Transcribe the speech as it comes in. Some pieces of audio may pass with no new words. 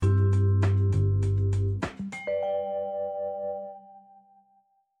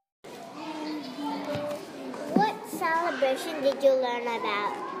celebration did you learn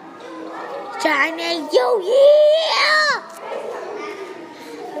about? Chinese New Year!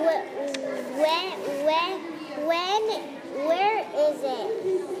 Where is it?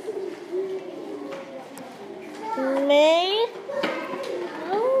 May?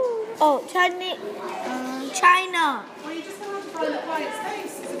 Oh, China. Well, you just have to find a quiet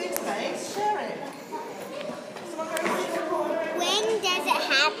space. It's a big space. Share it. When does it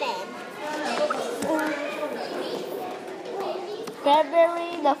happen?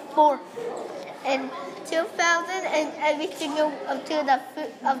 February the 4th in 2000 and every single up to the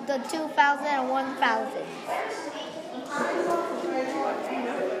 2000 and 1000.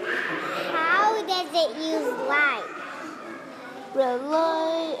 How does it use light?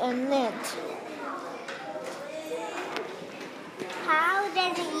 Relay and net. How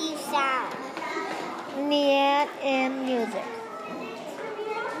does it use sound? Net and music.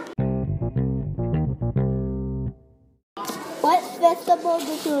 What festival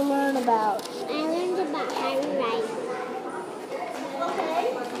did you learn about? I learned about Harry Rice. Okay.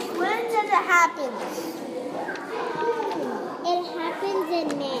 When does it happen? It happens in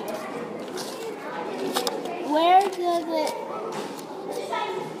May. Where does it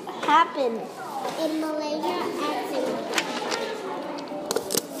happen? In Malaysia at Singapore.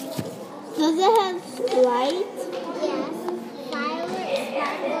 Does it have lights? Yes. Fireworks,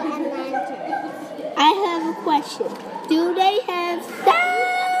 sparkle, and lanterns. I have a question. Do they have sound?